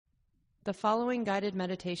The following guided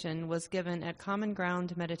meditation was given at Common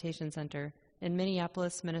Ground Meditation Center in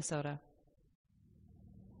Minneapolis, Minnesota.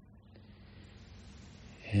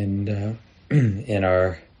 And in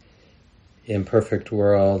our imperfect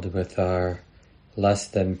world, with our less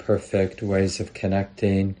than perfect ways of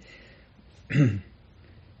connecting,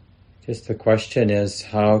 just the question is,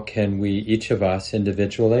 how can we, each of us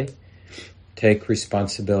individually, take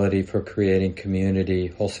responsibility for creating community,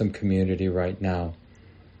 wholesome community right now?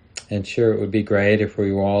 And sure, it would be great if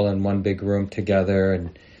we were all in one big room together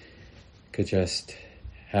and could just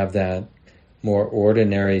have that more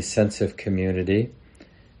ordinary sense of community.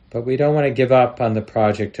 But we don't want to give up on the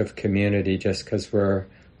project of community just because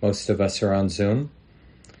most of us are on Zoom.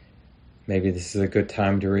 Maybe this is a good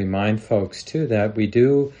time to remind folks too that we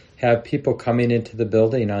do have people coming into the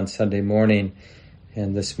building on Sunday morning.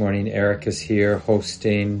 And this morning Eric is here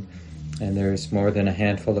hosting, and there's more than a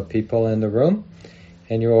handful of people in the room.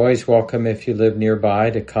 And you're always welcome, if you live nearby,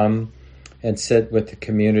 to come and sit with the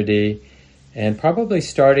community. And probably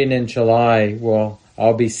starting in July,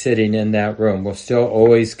 I'll be sitting in that room. We'll still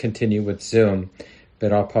always continue with Zoom,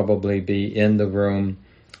 but I'll probably be in the room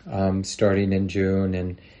starting in June,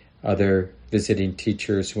 and other visiting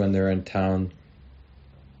teachers when they're in town.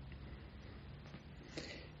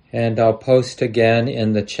 And I'll post again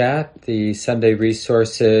in the chat the Sunday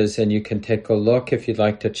resources, and you can take a look if you'd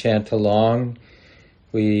like to chant along.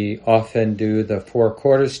 We often do the Four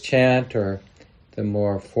Quarters chant, or the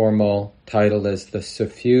more formal title is the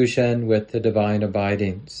Suffusion with the Divine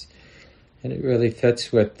Abidings. And it really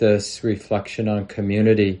fits with this reflection on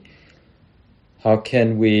community. How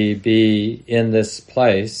can we be in this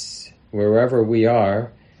place, wherever we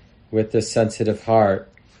are, with this sensitive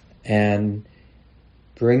heart, and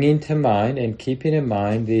bringing to mind and keeping in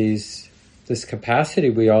mind this capacity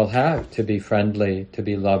we all have to be friendly, to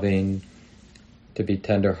be loving, to be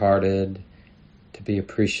tender-hearted, to be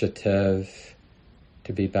appreciative,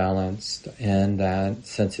 to be balanced, and that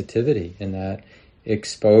sensitivity and that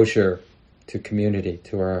exposure to community,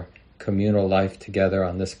 to our communal life together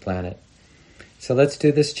on this planet. So let's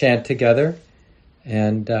do this chant together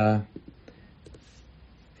and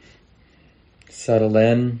settle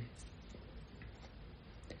in.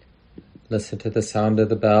 Listen to the sound of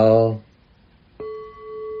the bell.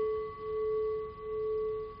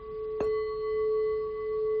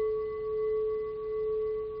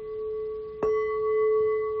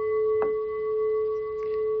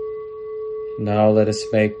 Now let us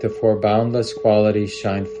make the four boundless qualities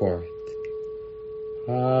shine forth.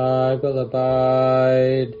 I will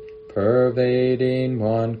abide, pervading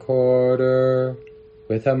one quarter,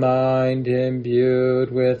 with a mind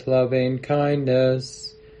imbued with loving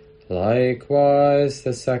kindness. Likewise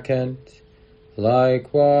the second,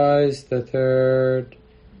 likewise the third,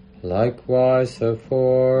 likewise the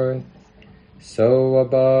fourth, so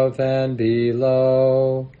above and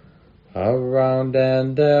below, around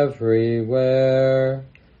and everywhere,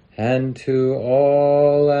 and to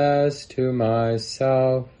all as to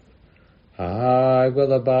myself, I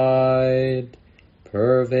will abide,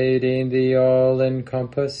 pervading the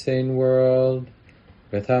all-encompassing world,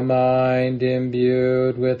 with a mind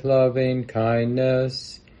imbued with loving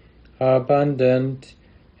kindness, abundant,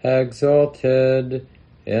 exalted,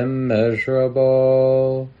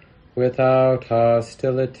 immeasurable, without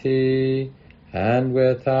hostility, and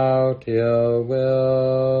without ill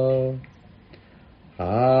will.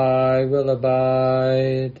 I will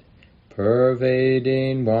abide,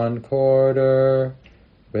 pervading one quarter,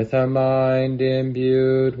 with a mind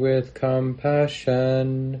imbued with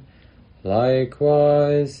compassion,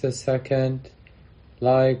 likewise the second,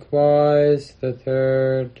 likewise the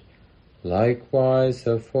third, likewise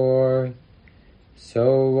the fourth,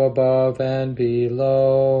 so above and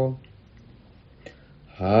below,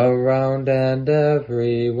 around and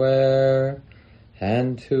everywhere,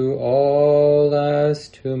 and to all as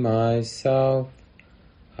to myself,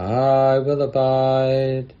 I will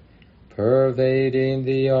abide, pervading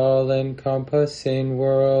the all-encompassing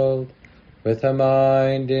world, with a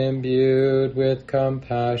mind imbued with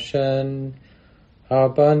compassion,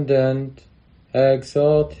 abundant,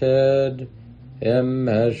 exalted,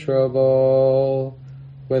 immeasurable,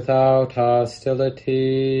 without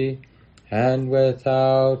hostility, and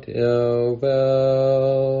without ill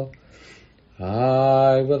will.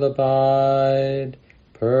 I will abide,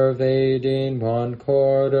 pervading one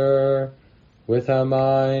quarter, with a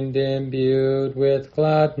mind imbued with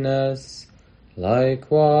gladness,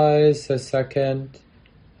 likewise the second,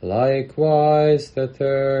 likewise the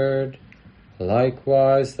third,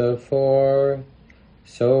 likewise the fourth,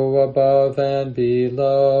 so above and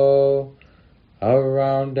below,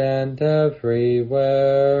 around and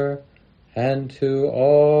everywhere, and to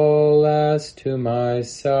all as to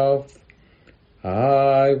myself.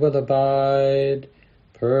 I will abide,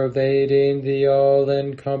 pervading the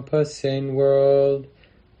all-encompassing world,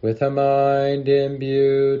 with a mind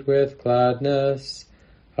imbued with gladness,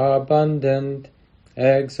 abundant,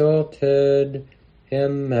 exalted,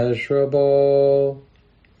 immeasurable,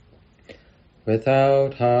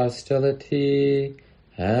 without hostility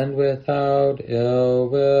and without ill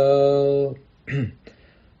will.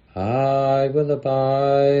 I will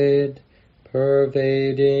abide,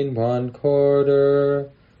 pervading one quarter,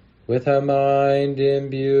 with a mind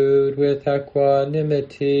imbued with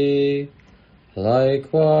equanimity,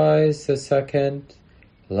 likewise the second,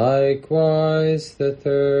 likewise the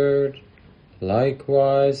third,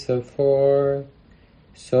 likewise the fourth,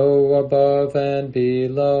 so above and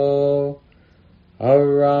below,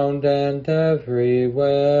 around and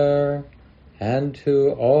everywhere, and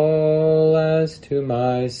to all as to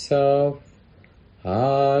myself,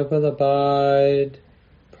 I will abide,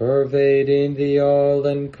 pervading the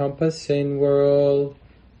all-encompassing world,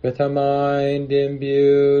 with a mind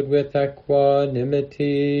imbued with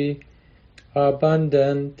equanimity,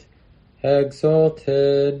 abundant,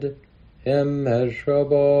 exalted,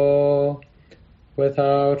 immeasurable,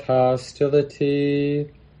 without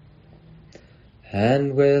hostility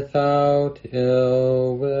and without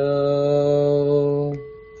ill will.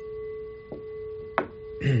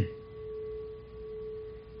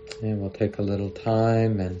 And we'll take a little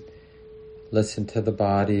time and listen to the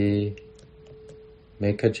body,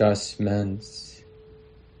 make adjustments.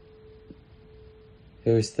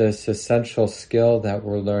 There's this essential skill that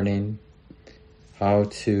we're learning, how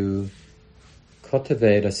to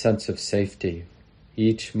cultivate a sense of safety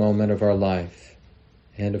each moment of our life.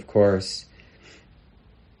 And of course,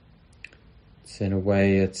 in a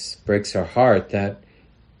way, it breaks our heart that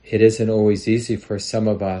it isn't always easy for some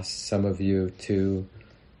of us, some of you, to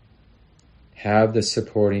have the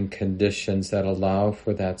supporting conditions that allow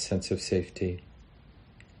for that sense of safety.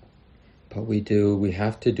 But we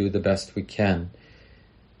have to do the best we can.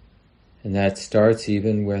 And that starts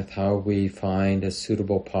even with how we find a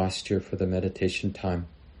suitable posture for the meditation time.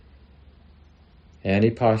 Any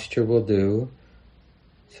posture will do.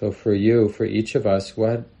 So for you, for each of us,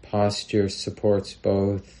 what posture supports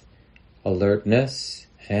both alertness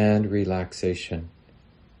and relaxation?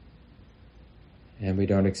 And we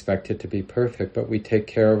don't expect it to be perfect, but we take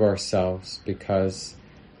care of ourselves because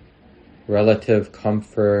relative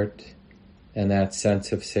comfort and that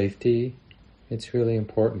sense of safety, it's really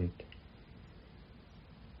important.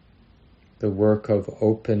 The work of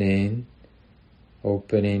opening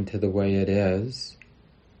to the way it is,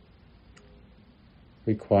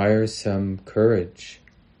 requires some courage.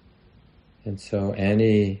 And so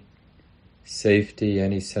any safety,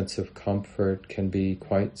 any sense of comfort can be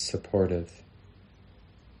quite supportive.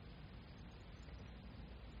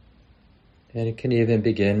 And it can even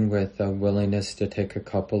begin with a willingness to take a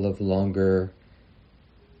couple of longer,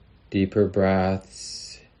 deeper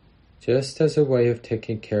breaths, just as a way of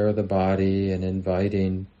taking care of the body and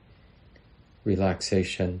inviting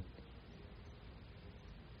relaxation.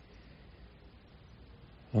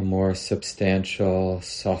 A more substantial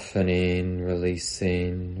softening,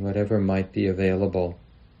 releasing, whatever might be available.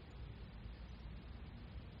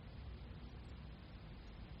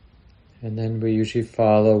 And then we usually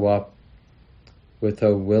follow up with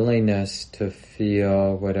a willingness to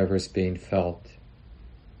feel whatever's being felt.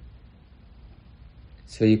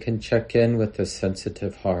 So you can check in with the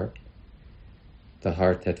sensitive heart, the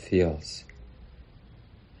heart that feels.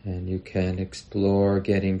 And you can explore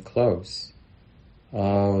getting close.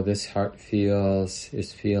 Oh, this heart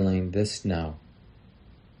is feeling this now.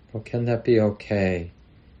 Well, can that be okay?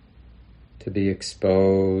 To be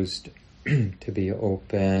exposed, to be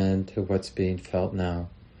open to what's being felt now.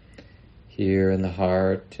 Here in the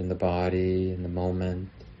heart, in the body, in the moment.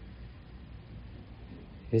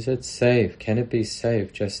 Is it safe? Can it be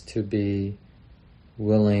safe just to be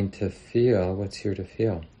willing to feel what's here to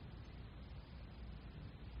feel?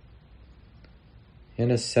 In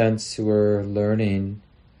a sense, we're learning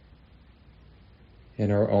in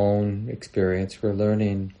our own experience, we're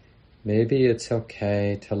learning maybe it's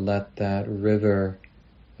okay to let that river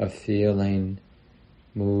of feeling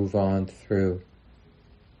move on through.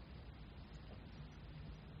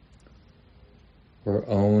 We're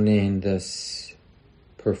owning this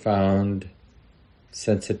profound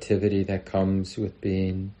sensitivity that comes with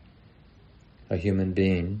being a human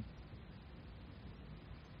being,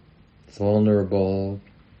 vulnerable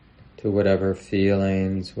to whatever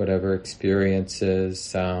feelings, whatever experiences,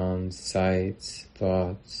 sounds, sights,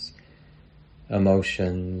 thoughts,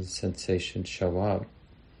 emotions, sensations show up.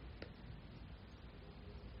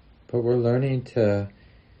 But we're learning to,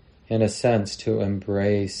 in a sense, to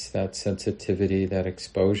embrace that sensitivity, that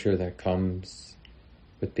exposure that comes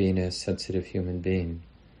with being a sensitive human being.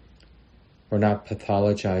 We're not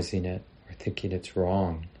pathologizing it or thinking it's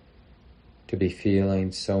wrong to be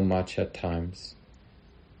feeling so much at times,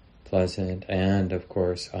 pleasant and, of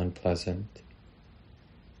course, unpleasant,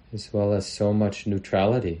 as well as so much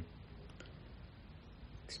neutrality,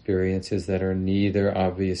 experiences that are neither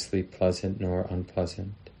obviously pleasant nor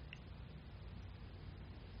unpleasant.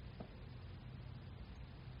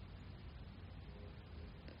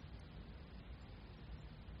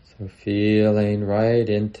 So feeling right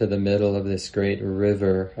into the middle of this great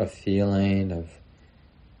river of feeling, of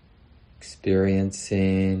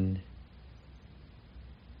experiencing.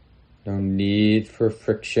 No need for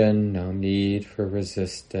friction, no need for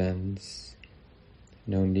resistance,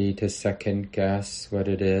 no need to second guess what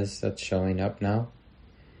it is that's showing up now.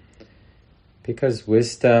 Because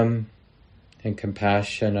wisdom and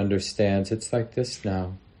compassion understands it's like this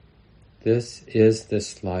now. This is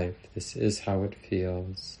this life. This is how it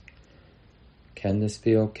feels. Can this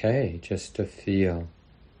be okay just to feel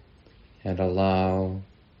and allow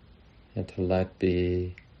and to let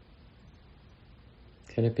be?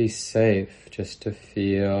 Can it be safe just to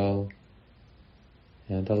feel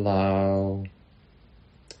and allow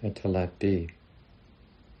and to let be?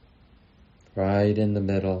 Right in the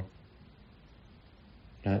middle,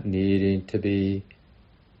 not needing to be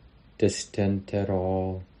distant at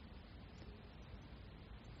all.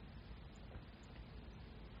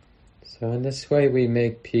 So in this way we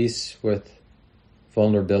make peace with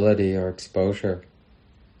vulnerability or exposure.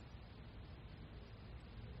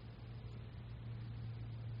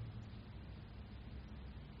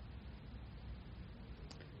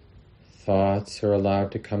 Thoughts are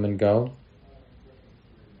allowed to come and go.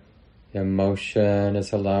 Emotion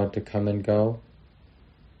is allowed to come and go.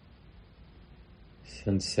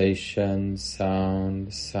 Sensation,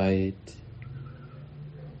 sound, sight.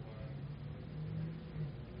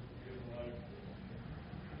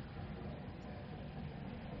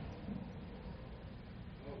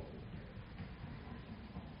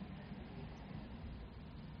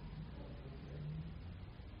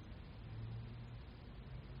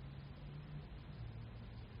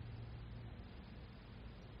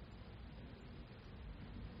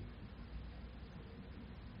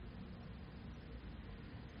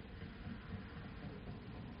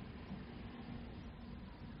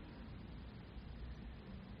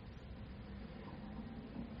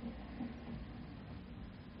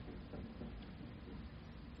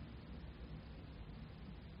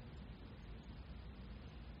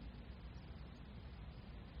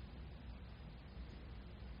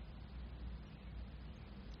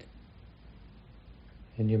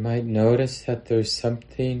 And you might notice that there's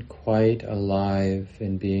something quite alive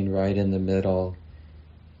in being right in the middle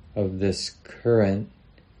of this current,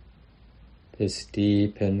 this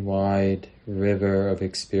deep and wide river of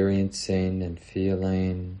experiencing and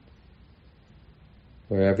feeling,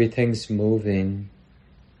 where everything's moving,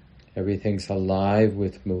 everything's alive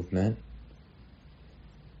with movement,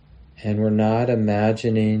 and we're not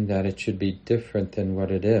imagining that it should be different than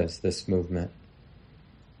what it is, this movement.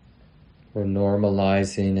 We're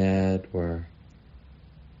normalizing it, we're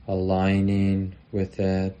aligning with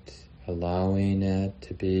it, allowing it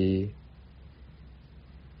to be.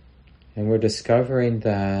 And we're discovering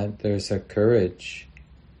that there's a courage,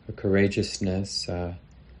 a courageousness, a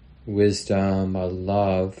wisdom, a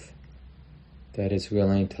love that is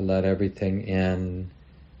willing to let everything in,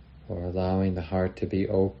 or allowing the heart to be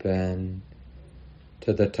open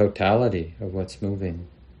to the totality of what's moving.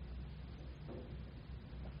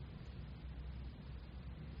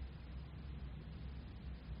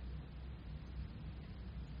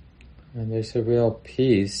 And there's a real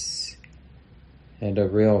peace and a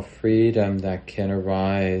real freedom that can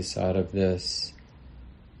arise out of this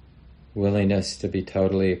willingness to be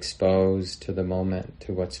totally exposed to the moment,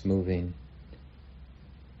 to what's moving.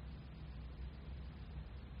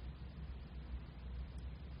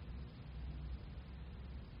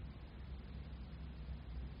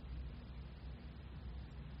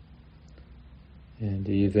 And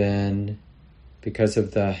even because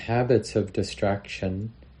of the habits of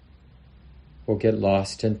distraction, we'll get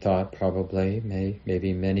lost in thought probably,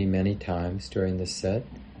 maybe many, many times during the sit.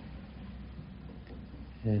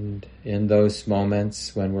 And in those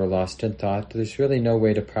moments when we're lost in thought, there's really no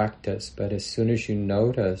way to practice. But as soon as you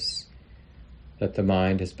notice that the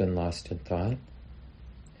mind has been lost in thought,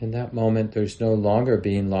 in that moment there's no longer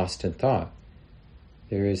being lost in thought.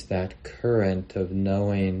 There is that current of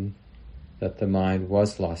knowing that the mind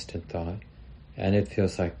was lost in thought, and it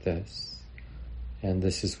feels like this. And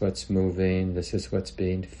this is what's moving, this is what's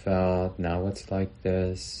being felt, now it's like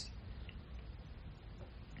this.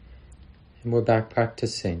 And we're back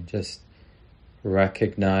practicing, just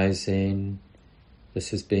recognizing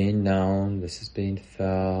this is being known, this is being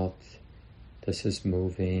felt, this is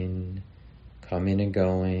moving, coming and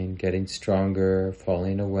going, getting stronger,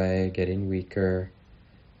 falling away, getting weaker.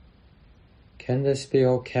 Can this be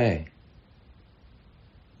okay?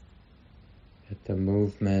 That the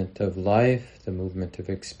movement of life, the movement of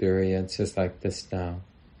experience is like this now.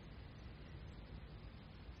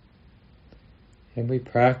 And we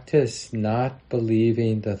practice not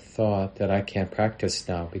believing the thought that I can't practice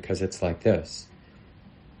now because it's like this.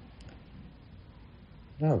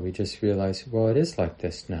 No, we just realize, well, it is like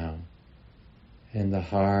this now. And the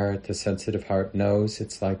heart, the sensitive heart knows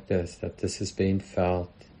it's like this, that this is being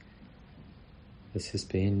felt, this is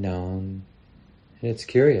being known. And it's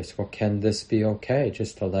curious, well, can this be okay?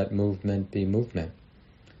 Just to let movement be movement.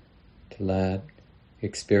 To let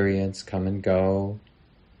experience come and go,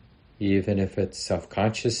 even if it's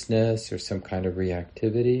self-consciousness or some kind of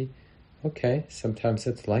reactivity. Okay, sometimes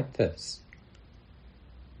it's like this.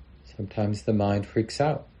 Sometimes the mind freaks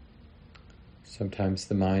out. Sometimes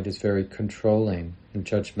the mind is very controlling and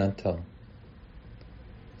judgmental.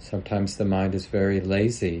 Sometimes the mind is very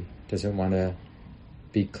lazy, doesn't want to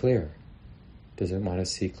be clear, doesn't want to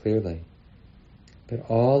see clearly. But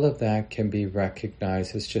all of that can be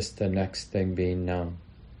recognized as just the next thing being known.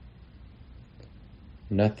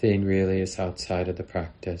 Nothing really is outside of the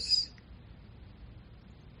practice.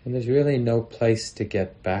 And there's really no place to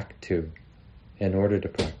get back to in order to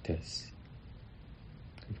practice.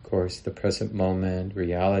 Of course, the present moment,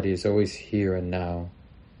 reality is always here and now.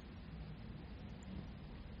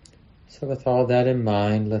 So with all that in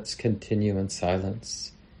mind, let's continue in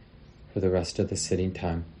silence for the rest of the sitting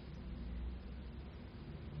time.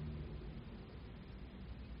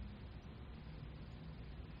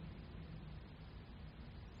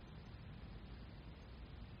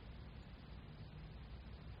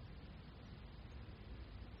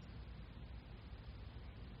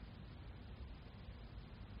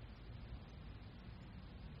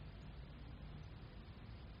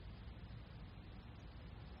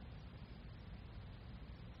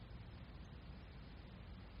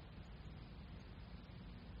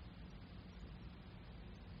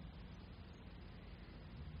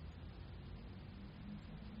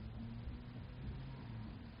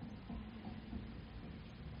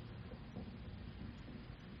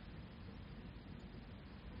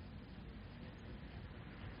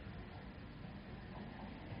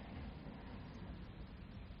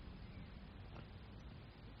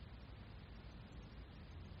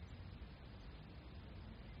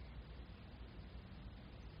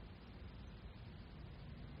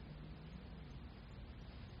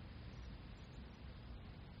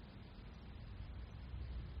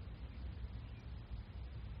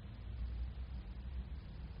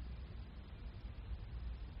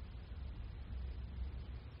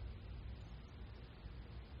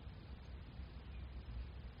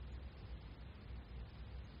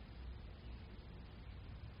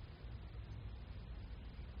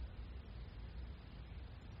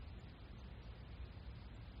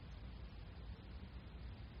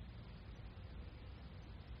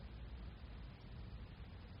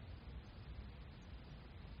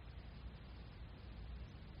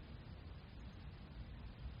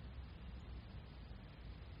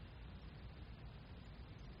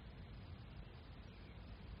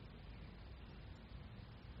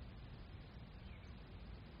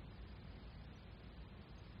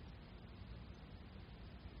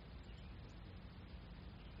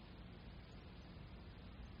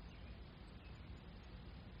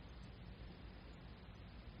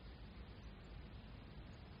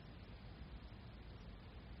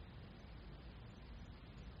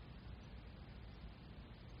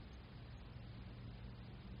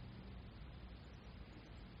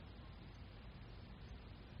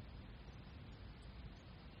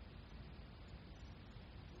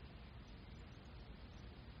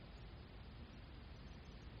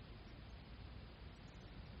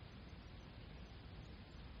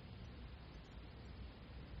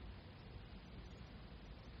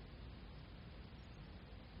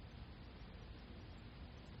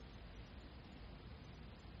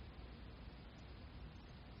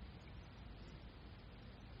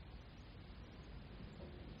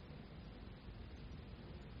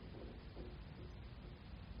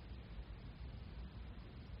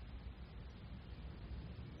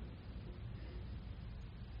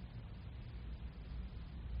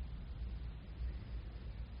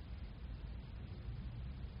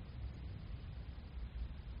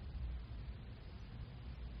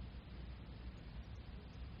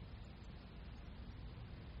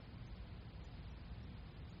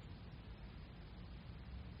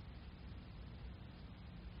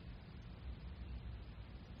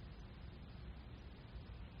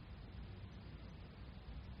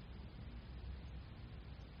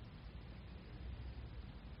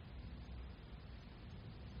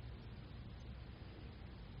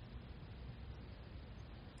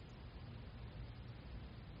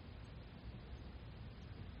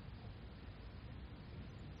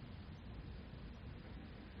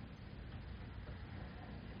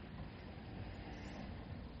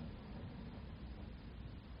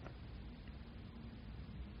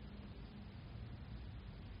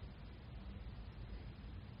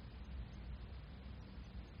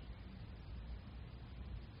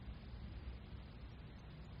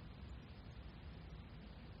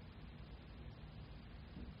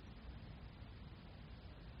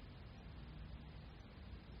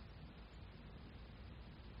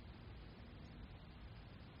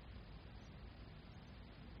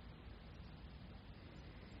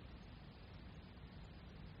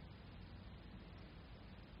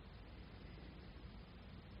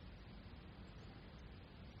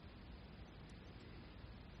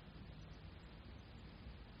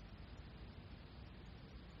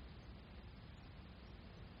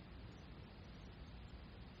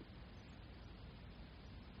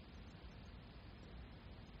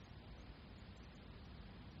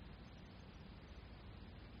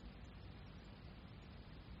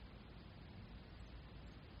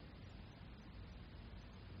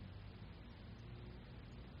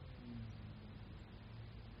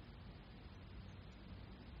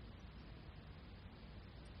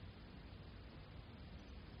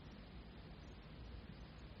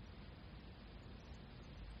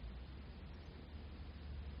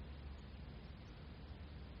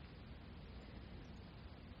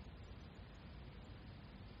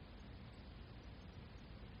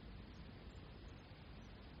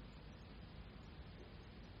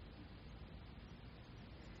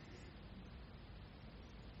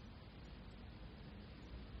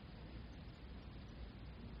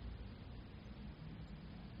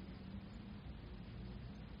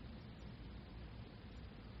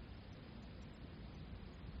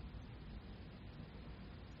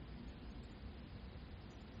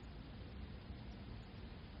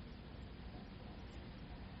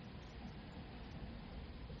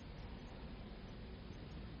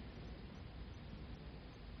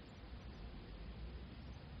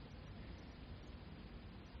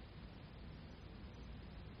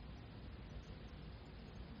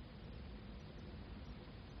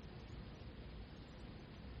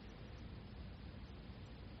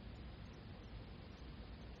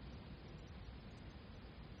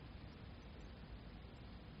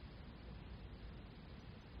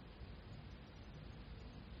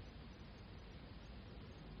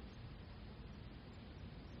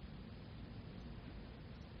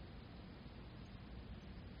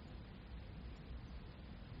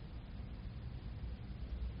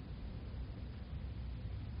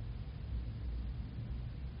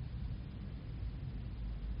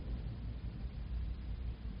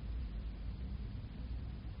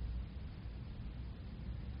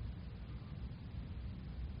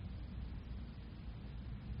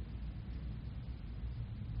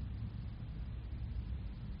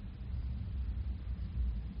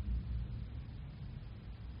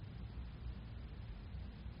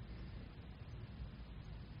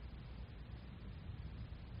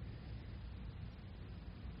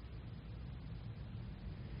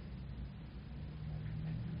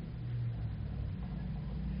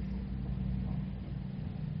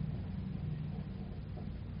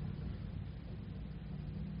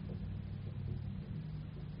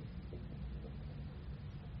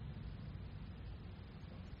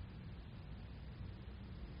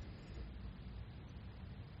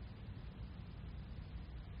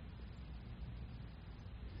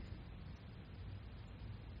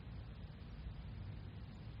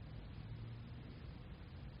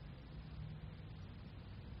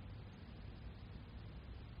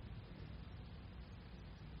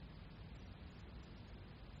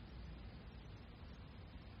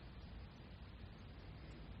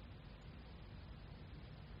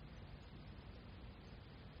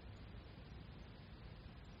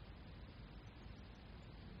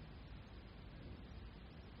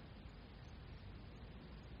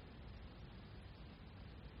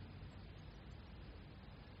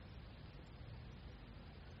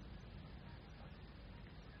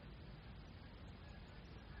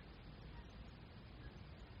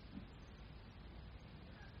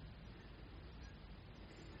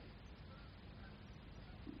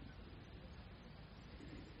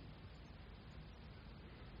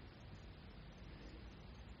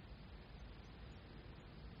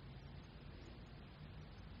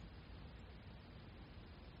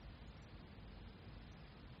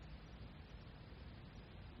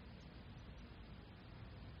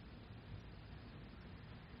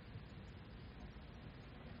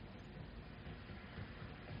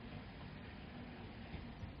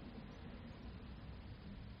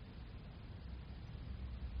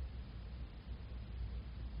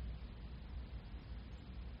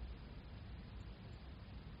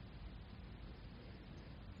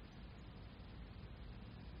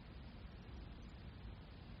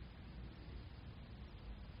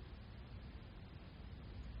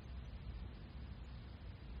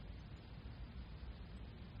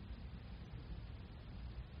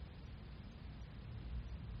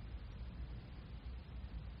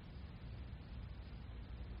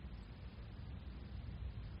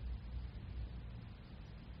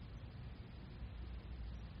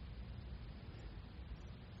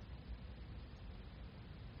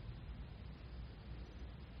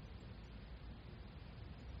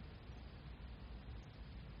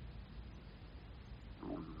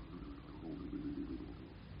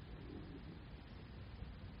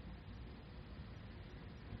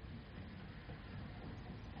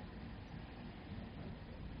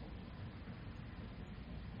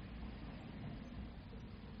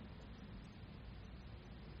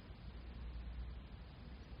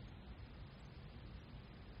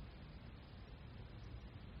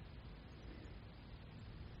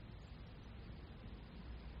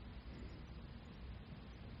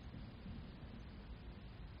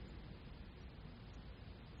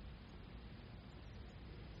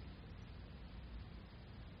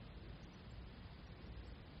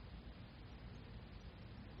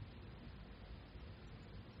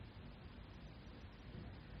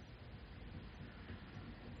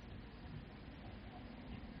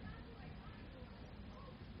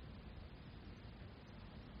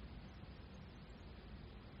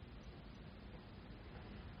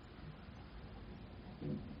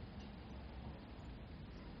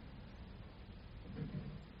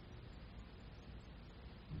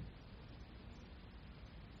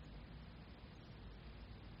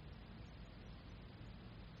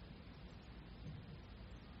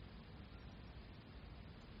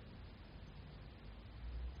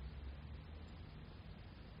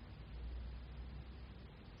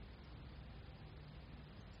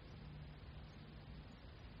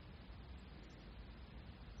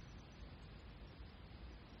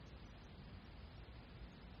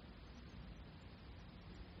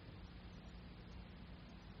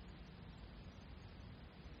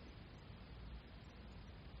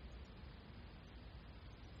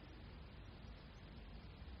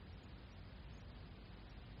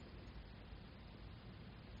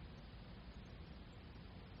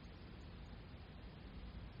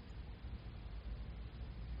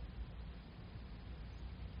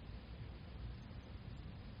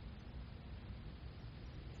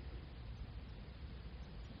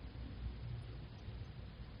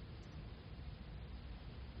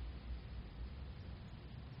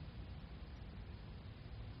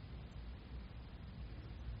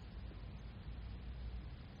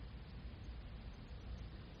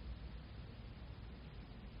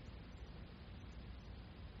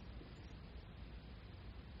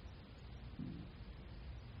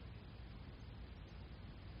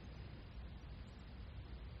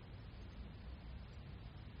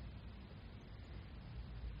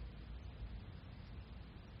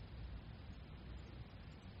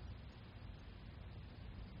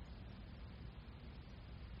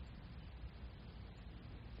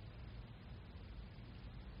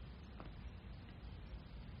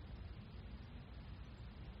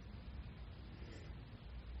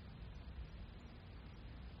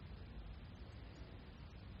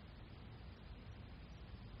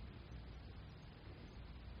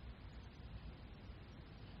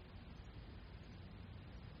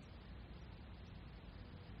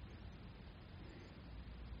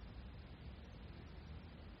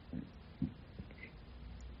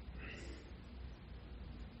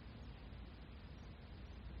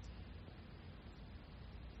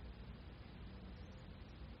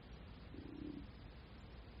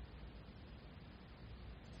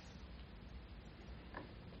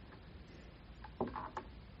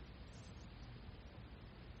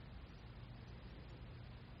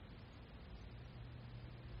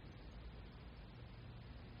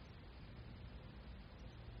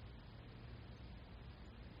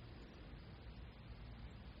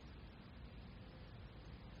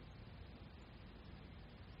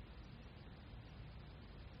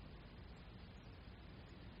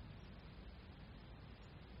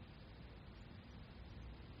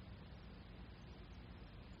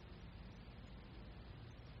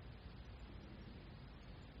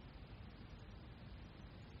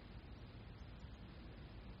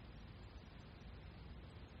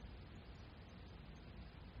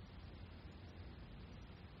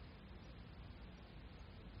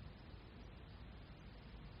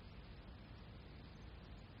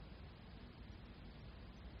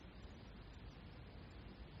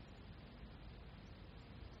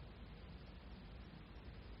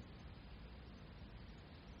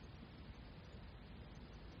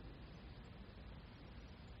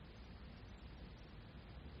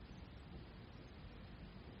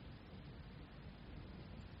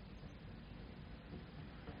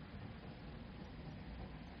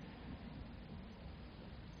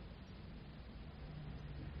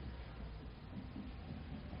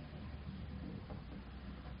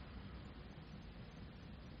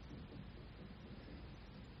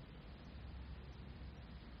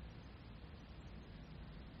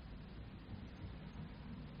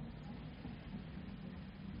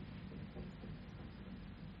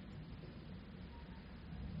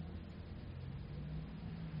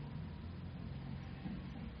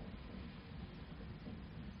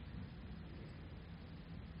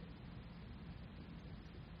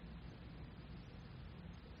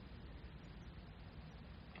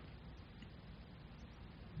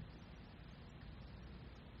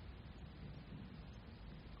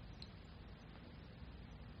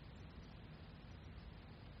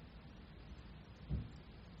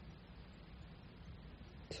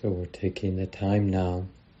 So we're taking the time now,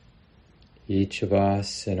 each of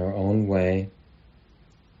us in our own way.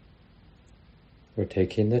 We're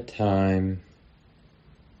taking the time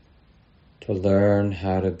to learn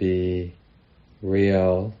how to be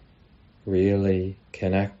really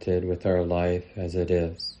connected with our life as it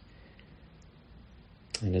is.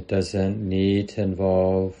 And it doesn't need to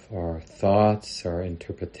involve our thoughts, our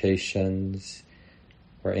interpretations,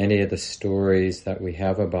 or any of the stories that we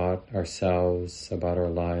have about ourselves, about our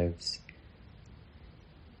lives.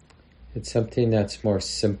 It's something that's more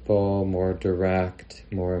simple, more direct,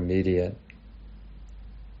 more immediate.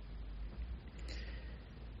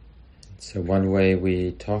 So one way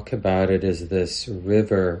we talk about it is this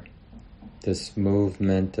river, this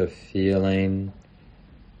movement of feeling,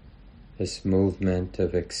 this movement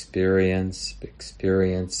of experiencing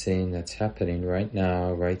that's happening right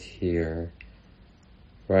now, right here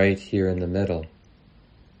in the middle.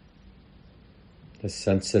 The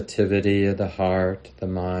sensitivity of the heart, the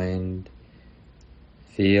mind,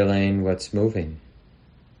 feeling what's moving,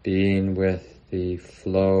 being with the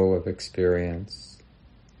flow of experience,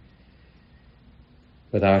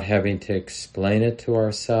 without having to explain it to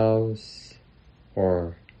ourselves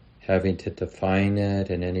or having to define it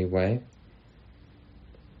in any way.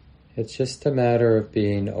 It's just a matter of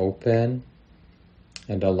being open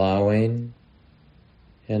and allowing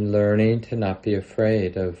and learning to not be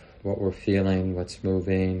afraid of what we're feeling, what's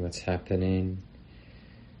moving, what's happening.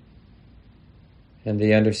 And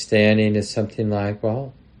the understanding is something like,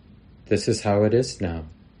 well, this is how it is now.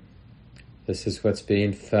 This is what's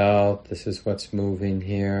being felt. This is what's moving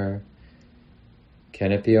here.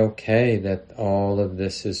 Can it be okay that all of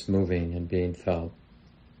this is moving and being felt?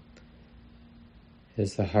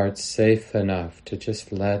 Is the heart safe enough to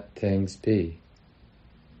just let things be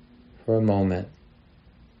for a moment?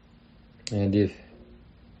 And if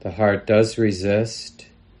the heart does resist,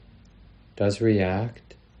 does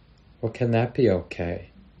react, well, can that be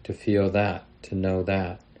okay? To feel that, to know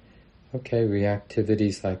that. Okay,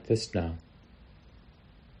 reactivity's like this now.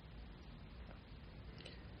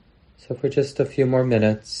 So for just a few more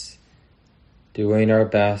minutes, doing our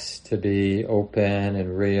best to be open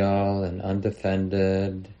and real and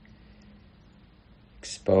undefended,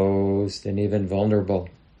 exposed and even vulnerable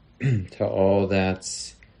to all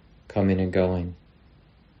that's coming and going.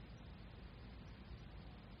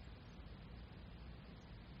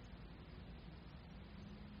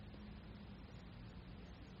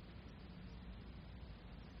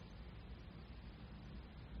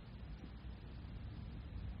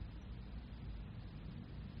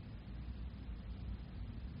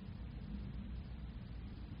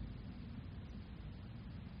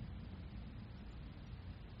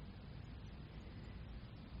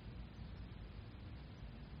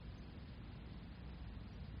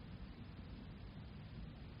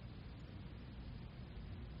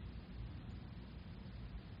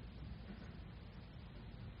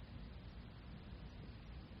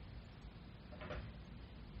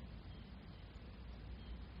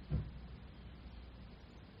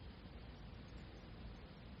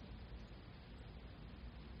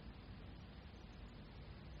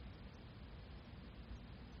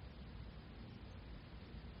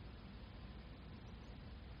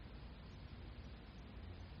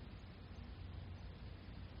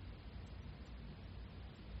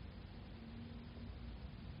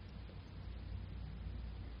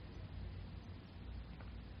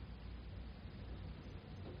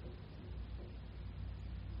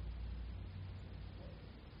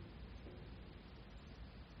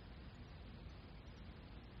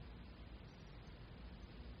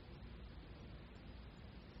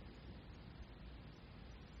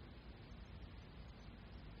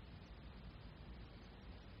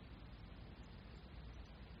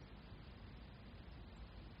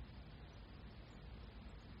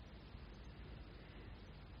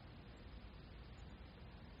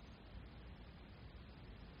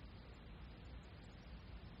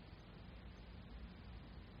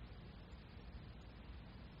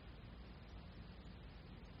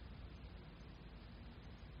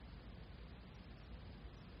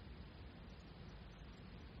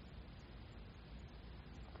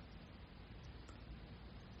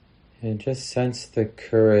 And just sense the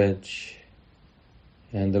courage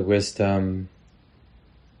and the wisdom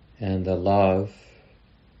and the love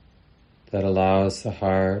that allows the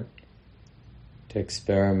heart to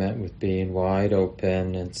experiment with being wide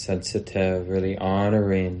open and sensitive, really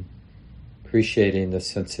honoring, appreciating the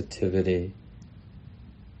sensitivity,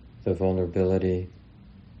 the vulnerability.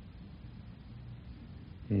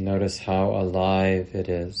 And notice how alive it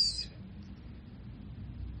is.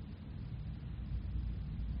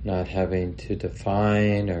 not having to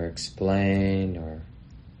define or explain,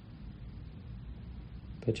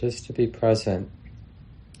 but just to be present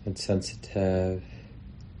and sensitive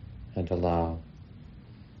and allow.